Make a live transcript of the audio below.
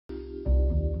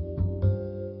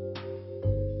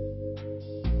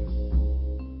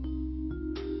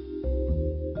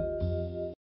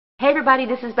everybody,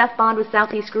 this is Beth Bond with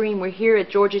Southeast Green. We're here at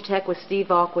Georgia Tech with Steve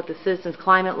Valk with the Citizens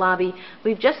Climate Lobby.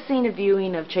 We've just seen a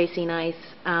viewing of Chasing Ice.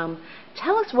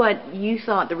 Tell us what you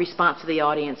thought the response to the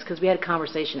audience, because we had a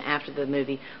conversation after the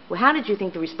movie. Well, how did you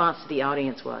think the response to the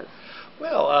audience was?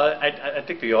 Well, I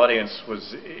think the audience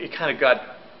was, it kind of got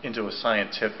into a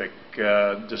scientific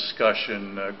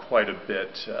discussion quite a bit,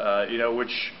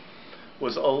 which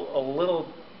was a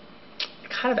little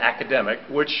kind of academic,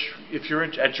 which if you're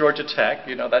at Georgia Tech,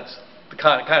 that's the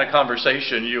kind of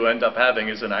conversation you end up having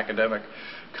is an academic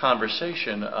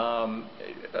conversation.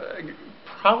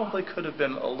 Probably could have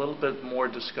been a little bit more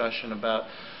discussion about,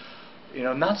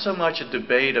 not so much a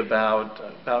debate about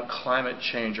climate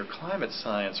change or climate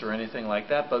science or anything like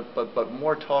that, but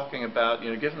more talking about,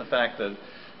 given the fact that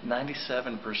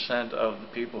 97% of the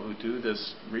people who do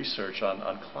this research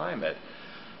on climate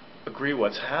agree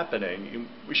what's happening,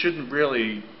 we shouldn't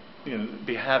really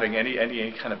be having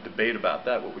any kind of debate about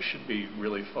that. What we should be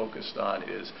really focused on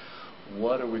is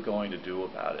what are we going to do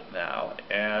about it now?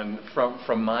 And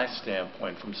from my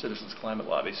standpoint, from Citizens Climate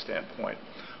Lobby standpoint,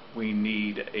 we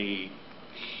need a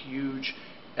huge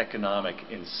economic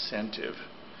incentive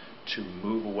to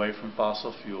move away from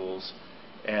fossil fuels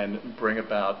and bring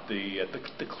about the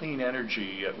clean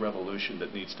energy revolution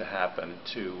that needs to happen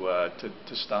to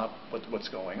stop what's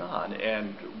going on.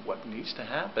 And what needs to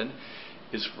happen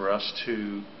is for us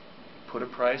to put a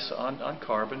price on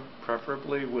carbon,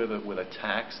 preferably with a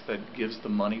tax that gives the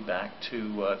money back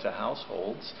to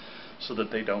households so that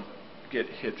they don't get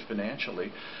hit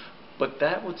financially. But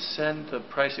that would send the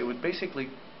price, it would basically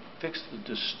fix the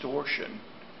distortion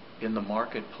in the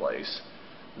marketplace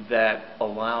that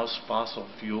allows fossil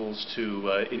fuels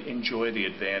to enjoy the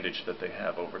advantage that they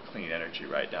have over clean energy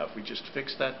right now. If we just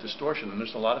fix that distortion, and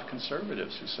there's a lot of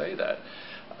conservatives who say that,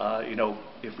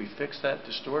 if we fix that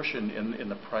distortion in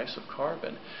the price of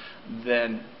carbon,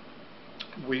 then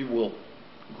we will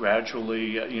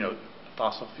gradually,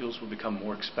 fossil fuels will become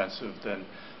more expensive than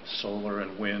solar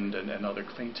and wind and other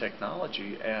clean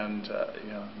technology, and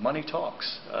money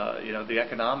talks. The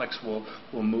economics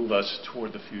will move us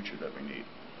toward the future that we need.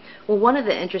 Well, one of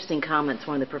the interesting comments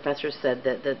one of the professors said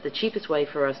that the cheapest way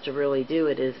for us to really do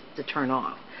it is to turn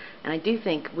off. And I do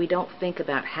think we don't think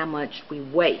about how much we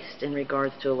waste in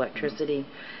regards to electricity.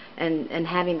 And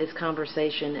having this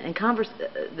conversation, and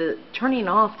the turning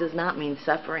off does not mean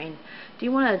suffering. Do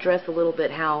you want to address a little bit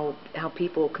how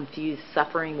people confuse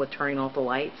suffering with turning off the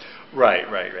lights? Right.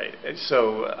 And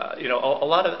so,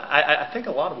 I think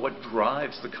a lot of what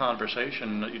drives the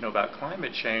conversation, about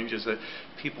climate change is that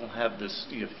people have this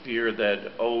fear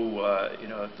that,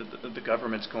 the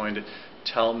government's going to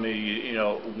tell me,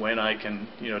 when I can,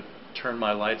 turn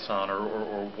my lights on,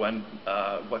 or when,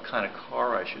 what kind of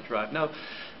car I should drive. No.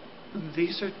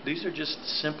 These are just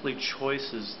simply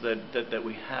choices that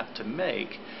we have to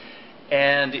make,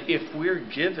 and if we're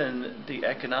given the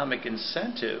economic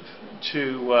incentive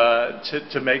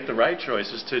to make the right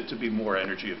choices, to be more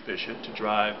energy efficient, to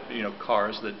drive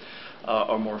cars that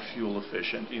are more fuel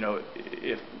efficient,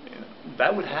 if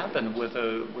that would happen with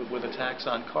a tax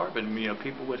on carbon,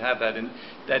 people would have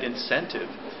that incentive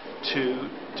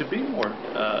to be more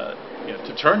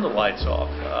to turn the lights off.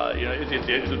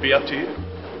 It would be up to you.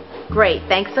 Great.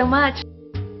 Thanks so much.